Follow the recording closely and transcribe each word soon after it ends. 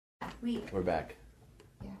We're back.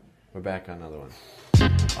 Yeah. We're back on another one.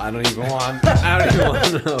 I don't even want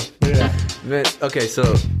to know. Yeah. But, okay,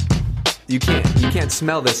 so you can't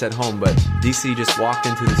smell this at home, but DC just walked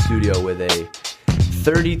into the studio with a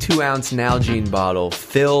 32-ounce Nalgene bottle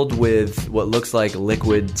filled with what looks like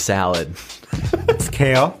liquid salad. It's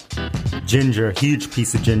kale, ginger, huge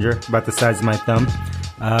piece of ginger, about the size of my thumb.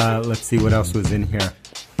 Let's see what else was in here.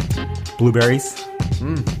 Blueberries,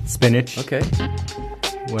 spinach. Okay.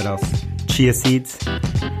 What else? Chia seeds.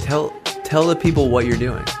 Tell the people what you're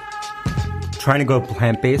doing. Trying to go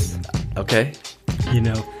plant-based. Okay. You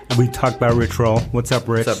know, we talked about Rich Roll. What's up,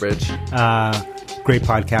 Rich? What's up, Rich? Great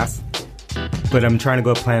podcast. But I'm trying to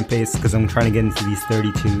go plant-based because I'm trying to get into these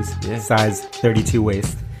 32s, size 32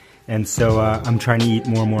 waist. And so I'm trying to eat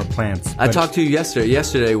more and more plants. I talked to you yesterday.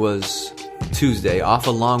 Yesterday was Tuesday, off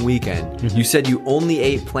a long weekend. Mm-hmm. You said you only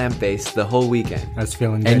ate plant-based the whole weekend. I was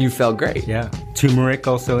feeling good. And you felt great. Yeah. Turmeric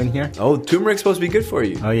also in here. Oh, turmeric's supposed to be good for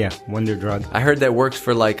you. Oh, yeah. Wonder drug. I heard that works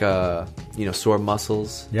for like, sore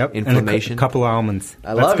muscles, inflammation. And a couple of almonds.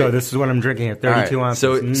 I love it. This is what I'm drinking here. 32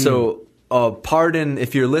 ounces. So pardon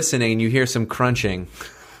if you're listening and you hear some crunching.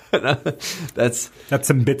 That's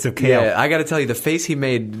some bits of kale. Yeah, I got to tell you, the face he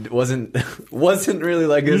made wasn't really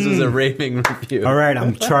like this was a raving review. All right,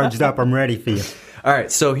 I'm charged up. I'm ready for you. All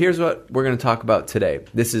right, so here's what we're going to talk about today.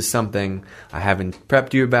 This is something I haven't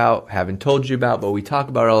prepped you about, haven't told you about, but we talk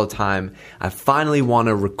about it all the time. I finally want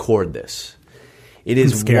to record this. It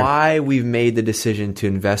is why we've made the decision to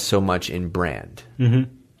invest so much in brand.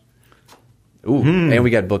 Mm-hmm. Ooh, and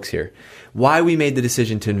we got books here. Why we made the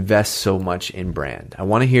decision to invest so much in brand. I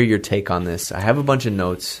want to hear your take on this. I have a bunch of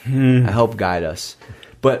notes. I help guide us.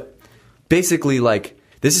 But basically, like,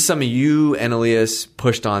 this is something you and Elyse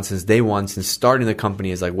pushed on since day one, since starting the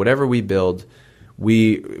company, is like, whatever we build,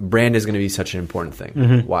 brand is going to be such an important thing.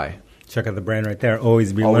 Mm-hmm. Why? Check out the brand right there.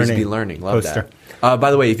 Always be learning. Love Poster. That.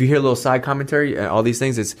 By the way, if you hear a little side commentary, all these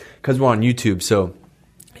things, it's because we're on YouTube. So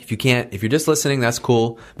if you're just listening, that's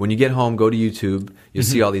cool. When you get home, go to YouTube. You'll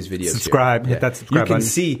see all these videos. Subscribe. Here. Hit that subscribe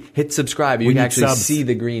button. Hit subscribe. You can actually see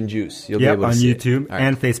the green juice. You'll be able to on see YouTube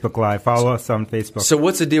and Facebook Live. Follow us on Facebook. So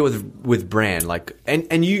what's the deal with brand? Like,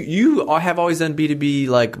 and you have always done B2B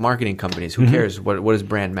like marketing companies. Who cares? What does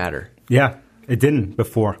brand matter? Yeah, it didn't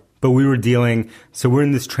before. But we were so we're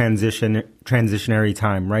in this transitionary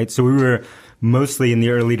time, right? So we were mostly in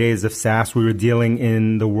the early days of SaaS, we were dealing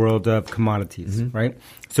in the world of commodities, right?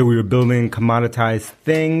 So we were building commoditized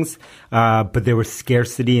things, but there was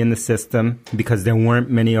scarcity in the system because there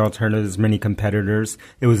weren't many alternatives, many competitors.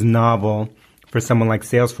 It was novel for someone like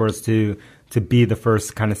Salesforce to be the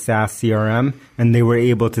first kind of SaaS CRM, and they were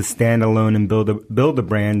able to stand alone and build a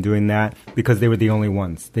brand doing that because they were the only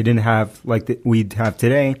ones. They didn't have, like we'd have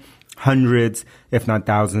today, hundreds, if not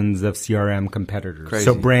thousands, of CRM competitors. Crazy.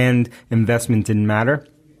 So brand investment didn't matter.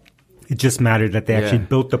 It just mattered that they actually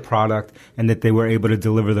built the product and that they were able to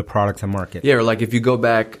deliver the product to market. Yeah, or like if you go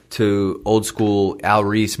back to old school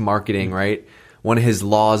Elyse marketing, right? One of his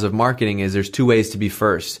laws of marketing is there's two ways to be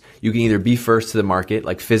first. You can either be first to the market,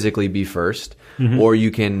 like physically be first, or you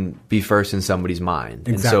can be first in somebody's mind.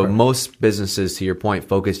 Exactly. And so most businesses, to your point,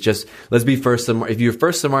 focus just, let's be first. If you're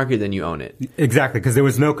first to the market, then you own it. Exactly, because there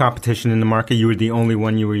was no competition in the market. You were the only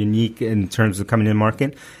one. You were unique in terms of coming to the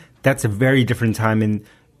market. That's a very different time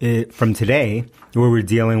from today, where we're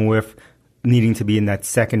dealing with needing to be in that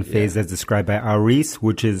second phase as described by Elyse,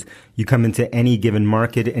 which is you come into any given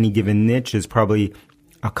market, any given niche, is probably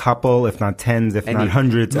a couple, if not tens, if not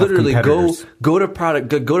hundreds of competitors. Literally, go to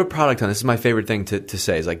Product Hunt. This is my favorite thing to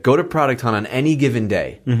say. Is like go to Product Hunt on any given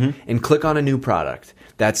day and click on a new product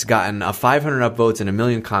that's gotten 500 upvotes and 1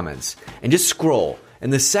 million comments, and just scroll.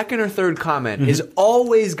 And the second or third comment is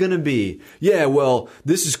always going to be, yeah, well,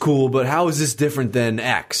 this is cool, but how is this different than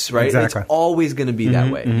X, right? Exactly. It's always going to be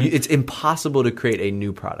that way. It's impossible to create a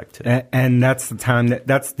new product today. And that's the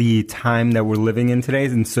time that we're living in today.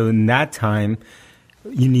 And so in that time,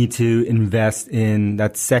 you need to invest in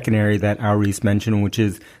that second area that Elyse mentioned, which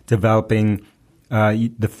is developing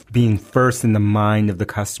being first in the mind of the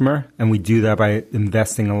customer. And we do that by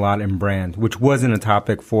investing a lot in brand, which wasn't a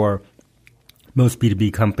topic for most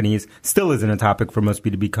B2B companies. Still isn't a topic for most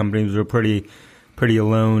B2B companies. We're pretty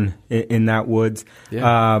alone in that woods.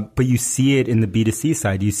 Yeah. But you see it in the B2C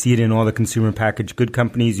side. You see it in all the consumer packaged good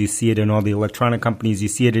companies. You see it in all the electronic companies. You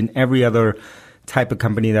see it in every other type of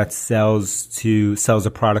company that sells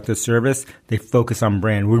a product or service. They focus on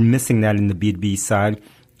brand. We're missing that in the B2B side.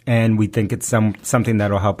 And we think it's something that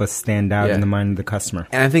will help us stand out in the mind of the customer.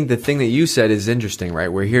 And I think the thing that you said is interesting, right?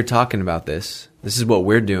 We're here talking about this. This is what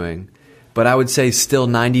we're doing. But I would say still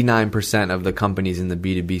 99% of the companies in the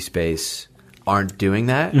B2B space aren't doing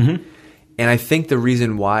that. And I think the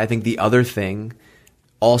reason why, I think the other thing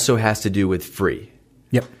also has to do with free.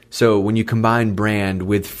 Yep. So when you combine brand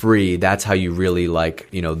with free, that's how you really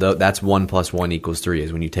that's 1 + 1 = 3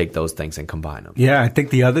 is when you take those things and combine them. Yeah, I think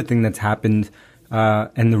the other thing that's happened,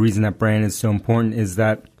 and the reason that brand is so important is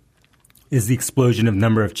the explosion of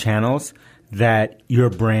number of channels that your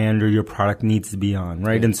brand or your product needs to be on,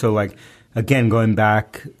 right? Yeah. And so again, going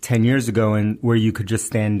back 10 years ago and where you could just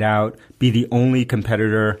stand out, be the only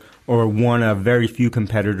competitor or one of very few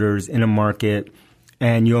competitors in a market,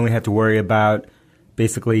 and you only had to worry about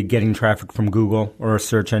basically getting traffic from Google or a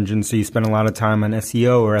search engine. So you spend a lot of time on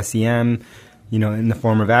SEO or SEM, in the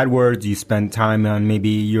form of AdWords. You spend time on maybe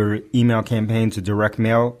your email campaigns or direct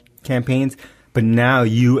mail campaigns. But now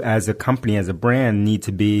you as a company, as a brand, need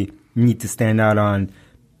to stand out on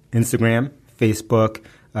Instagram, Facebook,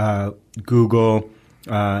 Google,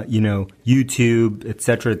 YouTube, et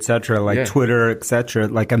cetera, Twitter, et cetera,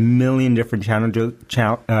 like a million different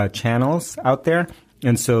channels out there.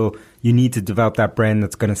 And so you need to develop that brand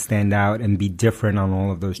that's going to stand out and be different on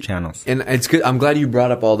all of those channels. And it's good. I'm glad you brought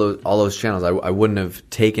up all those channels. I wouldn't have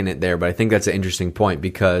taken it there, but I think that's an interesting point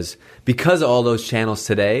because of all those channels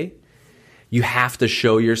today, you have to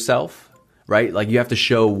show yourself, right? Like you have to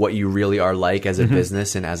show what you really are like as a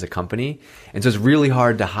business and as a company. And so it's really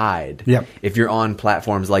hard to hide if you're on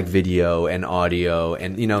platforms like video and audio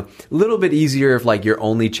and, a little bit easier if like your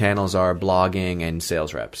only channels are blogging and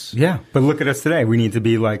sales reps. Yeah. But look at us today. We need to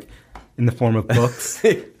be like in the form of books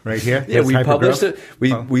right here. Yeah, we published it.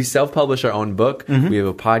 We self-publish our own book. We have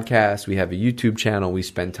a podcast. We have a YouTube channel. We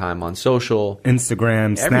spend time on social.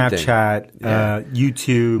 Instagram, everything. Snapchat,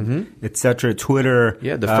 YouTube, et cetera, Twitter.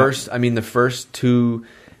 Yeah, the first two,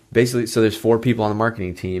 basically, so there's 4 people on the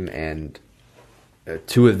marketing team and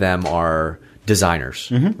 2 of them are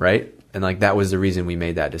designers, right? And that was the reason we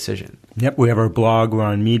made that decision. Yep, we have our blog. We're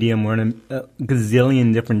on Medium. We're on a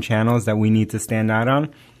gazillion different channels that we need to stand out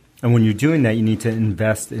on. And when you're doing that, you need to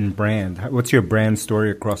invest in brand. What's your brand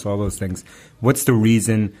story across all those things? What's the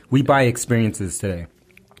reason we buy experiences today?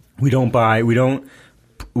 We don't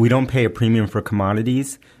pay a premium for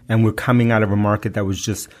commodities, and we're coming out of a market that was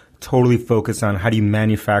just totally focused on how do you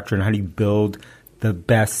manufacture and how do you build the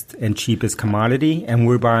best and cheapest commodity. And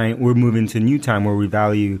we're moving to a new time where we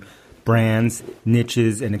value brands,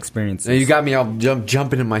 niches, and experiences. Now you got me all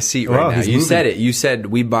jumping in my seat right now. You said it. You said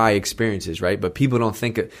we buy experiences, right? But people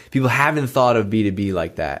haven't thought of B2B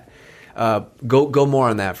like that. Go more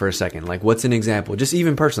on that for a second. Like, what's an example? Just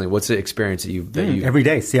even personally, what's the experience that you every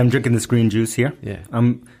day? See, I'm drinking this green juice here. Yeah.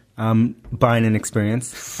 I'm buying an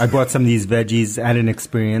experience. I bought some of these veggies at an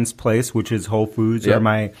experience place, which is Whole Foods or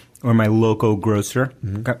my local grocer,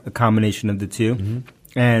 a combination of the two.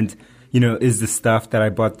 And is the stuff that I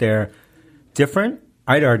bought there different?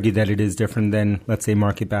 I'd argue that it is different than, let's say,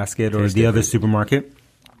 Market Basket or the other supermarket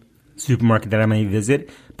that I may visit.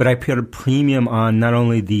 But I put a premium on not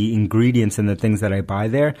only the ingredients and the things that I buy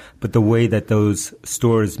there, but the way that those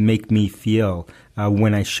stores make me feel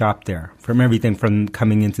when I shop there. From everything from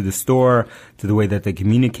coming into the store to the way that they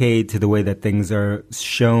communicate to the way that things are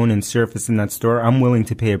shown and surfaced in that store, I'm willing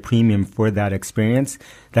to pay a premium for that experience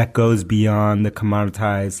that goes beyond the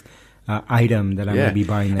commoditized item that I'm going to be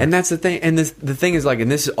buying there. And that's the thing. And the thing is,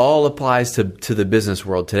 and this all applies to the business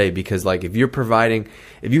world today, because if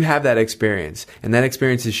you have that experience and that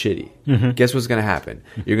experience is shitty, guess what's going to happen?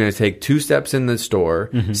 You're going to take 2 steps in the store,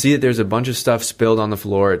 see that there's a bunch of stuff spilled on the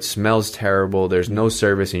floor, it smells terrible, there's no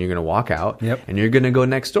service, and you're going to walk out and you're going to go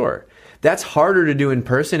next door. That's harder to do in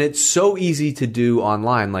person. It's so easy to do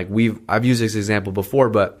online. I've used this example before,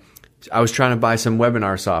 but I was trying to buy some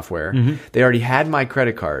webinar software. They already had my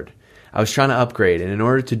credit card. I was trying to upgrade, and in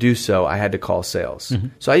order to do so, I had to call sales.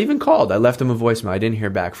 So I even called. I left them a voicemail. I didn't hear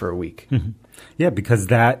back for a week. Yeah, because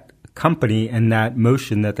that company and that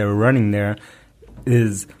motion that they were running there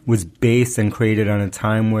was based and created on a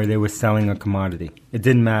time where they were selling a commodity. It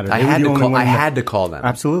didn't matter. I had to call them.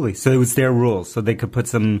 Absolutely. So it was their rules. So they could put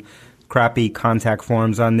some crappy contact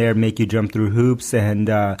forms on there, make you jump through hoops, and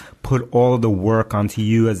put all of the work onto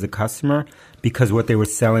you as the customer, because what they were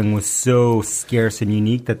selling was so scarce and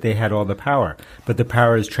unique that they had all the power. But the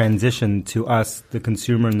power is transitioned to us, the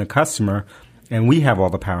consumer and the customer, and we have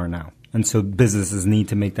all the power now. And so businesses need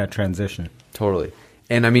to make that transition. Totally.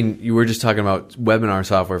 And you were just talking about webinar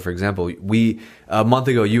software, for example. A month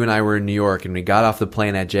ago, you and I were in New York, and we got off the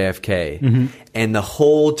plane at JFK, and the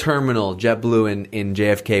whole terminal, JetBlue in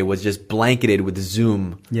JFK, was just blanketed with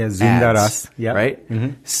Zoom. Yeah, Zoom.us. Yep. Right?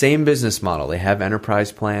 Same business model. They have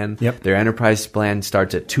enterprise plan. Yep. Their enterprise plan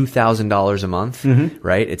starts at $2,000 a month,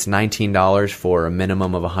 right? It's $19 for a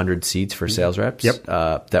minimum of 100 seats for sales reps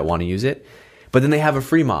that want to use it. But then they have a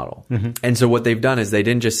free model. And so what they've done is they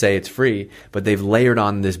didn't just say it's free, but they've layered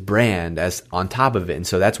on this brand as on top of it. And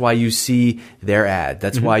so that's why you see their ad.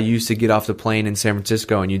 That's why you used to get off the plane in San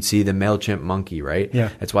Francisco and you'd see the MailChimp monkey, right? Yeah.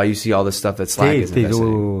 That's why you see all this stuff that Slack is investing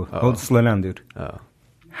in. Hold, slow down, dude. Oh.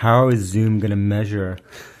 How is Zoom going to measure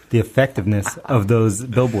the effectiveness of those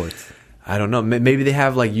billboards? I don't know. Maybe they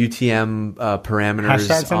have like UTM parameters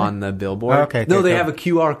Hashtags on the billboard. Oh, okay, no, they cool. have a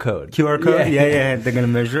QR code. QR code? Yeah. They're going to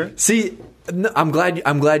measure it? See, I'm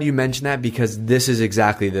glad you mentioned that, because this is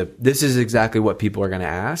exactly what people are going to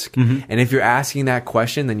ask. And if you're asking that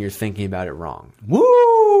question, then you're thinking about it wrong.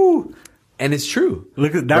 Woo! And it's true.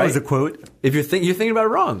 Look, that was a quote. If you're thinking about it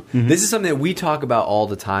wrong. This is something that we talk about all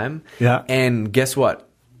the time. Yeah. And guess what?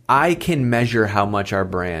 I can measure how much our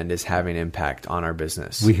brand is having impact on our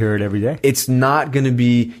business. We hear it every day. It's not going to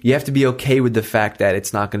be, you have to be okay with the fact that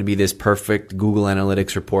it's not going to be this perfect Google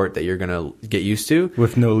Analytics report that you're going to get used to.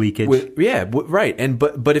 With no leakage. Right. And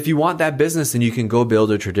but if you want that business, then you can go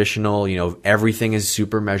build a traditional, everything is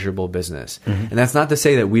super measurable business. And that's not to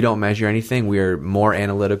say that we don't measure anything. We are more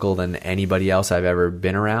analytical than anybody else I've ever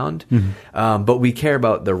been around. But we care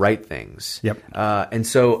about the right things. Yep.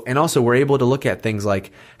 And also we're able to look at things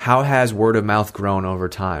like, how has word of mouth grown over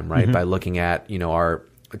time, right? By looking at, our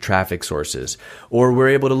traffic sources. Or we're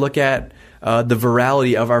able to look at the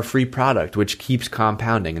virality of our free product, which keeps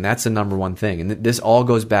compounding. And that's the number one thing. And this all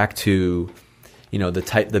goes back to,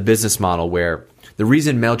 the business model, where the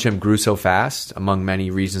reason MailChimp grew so fast, among many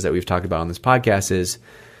reasons that we've talked about on this podcast, is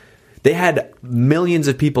they had millions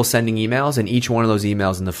of people sending emails, and each one of those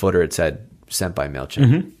emails in the footer, it said sent by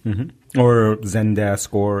MailChimp. Or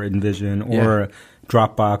Zendesk or Envision or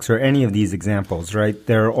Dropbox or any of these examples, right?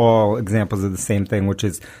 They're all examples of the same thing, which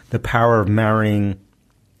is the power of marrying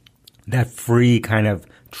that free kind of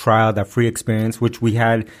trial, that free experience, which we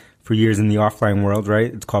had for years in the offline world,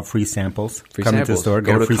 right? It's called free samples. Come into the store,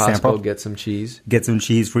 go get a free to Costco, sample, get some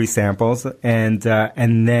cheese, free samples, and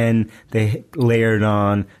then they layered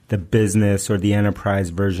on the business or the enterprise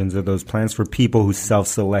versions of those plans for people who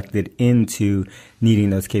self-selected into needing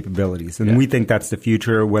those capabilities. And we think that's the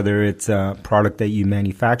future, whether it's a product that you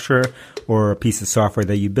manufacture or a piece of software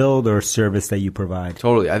that you build or a service that you provide.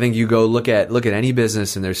 Totally. I think you go look at any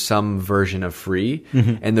business and there's some version of free.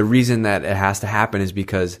 And the reason that it has to happen is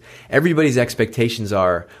because everybody's expectations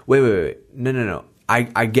are, wait. No.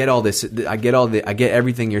 I get all this. I get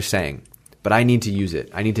everything you're saying, but I need to use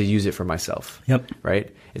it. I need to use it for myself. Yep.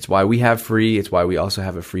 Right? It's why we have free. It's why we also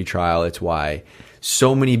have a free trial. It's why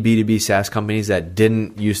so many B2B SaaS companies that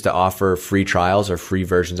didn't used to offer free trials or free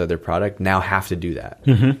versions of their product now have to do that.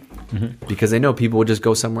 Because they know people will just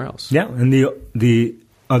go somewhere else. Yeah. And the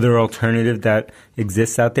other alternative that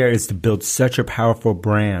exists out there is to build such a powerful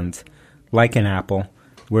brand like an Apple,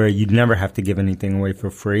 where you'd never have to give anything away for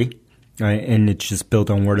free. Right? And it's just built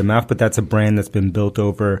on word of mouth. But that's a brand that's been built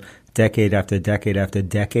over decade after decade after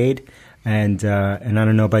decade. And I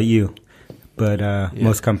don't know about you, but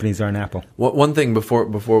most companies are an Apple. One thing before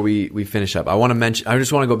we finish up, I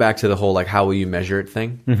just want to go back to the whole how will you measure it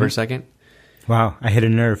thing for a second. Wow, I hit a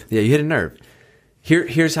nerve. Yeah, you hit a nerve.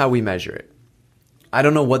 Here's how we measure it. I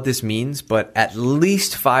don't know what this means, but at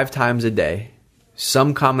least 5 times a day,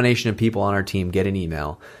 some combination of people on our team get an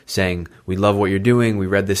email saying, we love what you're doing, we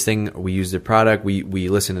read this thing, we used the product, we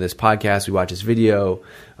listened to this podcast, we watched this video,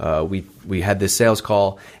 we had this sales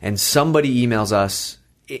call, and somebody emails us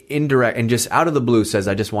indirect and just out of the blue says,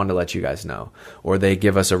 I just wanted to let you guys know. Or they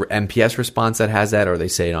give us a MPS response that has that, or they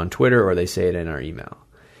say it on Twitter, or they say it in our email.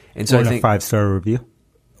 And so I think a 5-star review.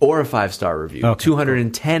 Or a 5-star review. Okay,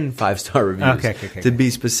 210 5-star reviews to be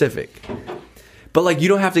specific. But you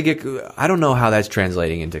don't have to get, I don't know how that's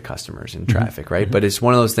translating into customers and traffic, right? But it's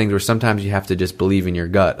one of those things where sometimes you have to just believe in your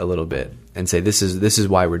gut a little bit and say, this is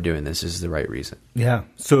why we're doing this. This is the right reason. Yeah.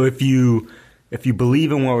 So if you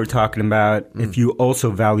believe in what we're talking about, if you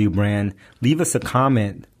also value brand, leave us a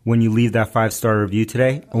comment when you leave that 5-star review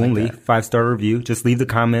today. Only 5-star review. Just leave the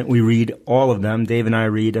comment. We read all of them. Dave and I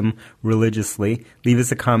read them religiously. Leave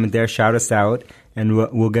us a comment there. Shout us out, and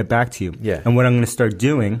we'll get back to you. Yeah. And what I'm going to start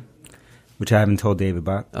doing, which I haven't told Dave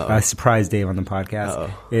about, I surprised Dave on the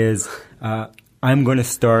podcast, is I'm going to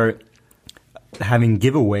start having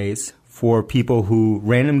giveaways for people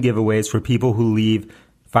random giveaways for people who leave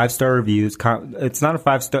 5-star reviews. It's not a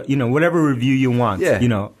 5-star, whatever review you want,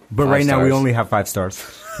 But right now we only have 5 stars.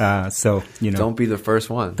 So, Don't be the first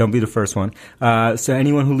one. Don't be the first one. So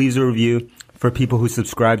anyone who leaves a review, for people who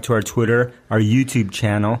subscribe to our Twitter, our YouTube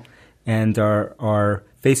channel, and our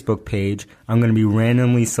Facebook page, I'm going to be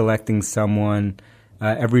randomly selecting someone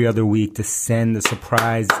every other week to send a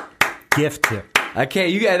surprise gift to.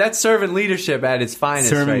 Okay, that's servant leadership at its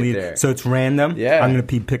finest there. So it's random. Yeah. I'm going to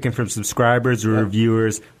be picking from subscribers or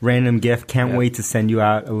reviewers. Random gift. Can't wait to send you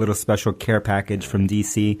out a little special care package from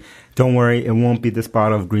DC. Don't worry, it won't be this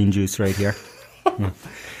bottle of green juice right here.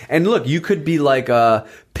 And look, you could be like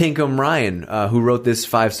Pinkham Ryan, who wrote this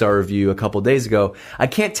 5-star review a couple days ago. I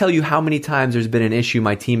can't tell you how many times there's been an issue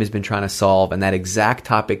my team has been trying to solve, and that exact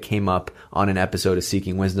topic came up on an episode of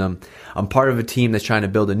Seeking Wisdom. I'm part of a team that's trying to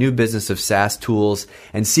build a new business of SaaS tools,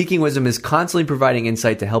 and Seeking Wisdom is constantly providing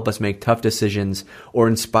insight to help us make tough decisions or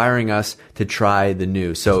inspiring us to try the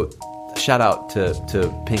new. So shout out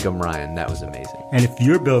to Pinkham Ryan. That was amazing. And if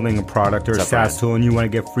you're building a product or a SaaS tool and you want to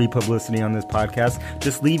get free publicity on this podcast,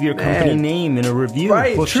 just leave your company name in a review.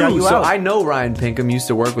 Right, we'll true. shout you so out. I know Ryan Pinkham. Used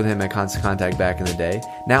to work with him at Constant Contact back in the day.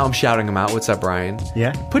 Now I'm shouting him out. What's up, Ryan?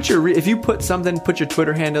 Yeah. If you put your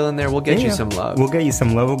Twitter handle in there, we'll get you some love. We'll get you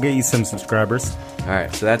some love. We'll get you some subscribers. All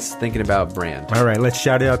right, so that's thinking about brand. All right, let's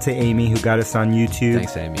shout it out to Amy, who got us on YouTube.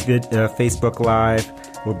 Thanks, Amy. Facebook Live.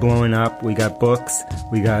 We're blowing up. We got books.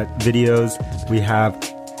 We got videos. We have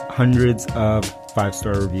hundreds of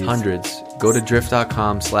 5-star reviews. Hundreds. Go to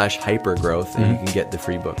drift.com/hypergrowth and you can get the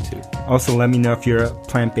free book too. Also, let me know if you're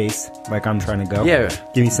plant-based, like I'm trying to go. Yeah.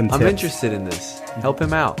 Give me some tips. I'm interested in this. Help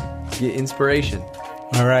him out. Get inspiration.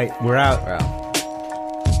 All right, we're out. We're out.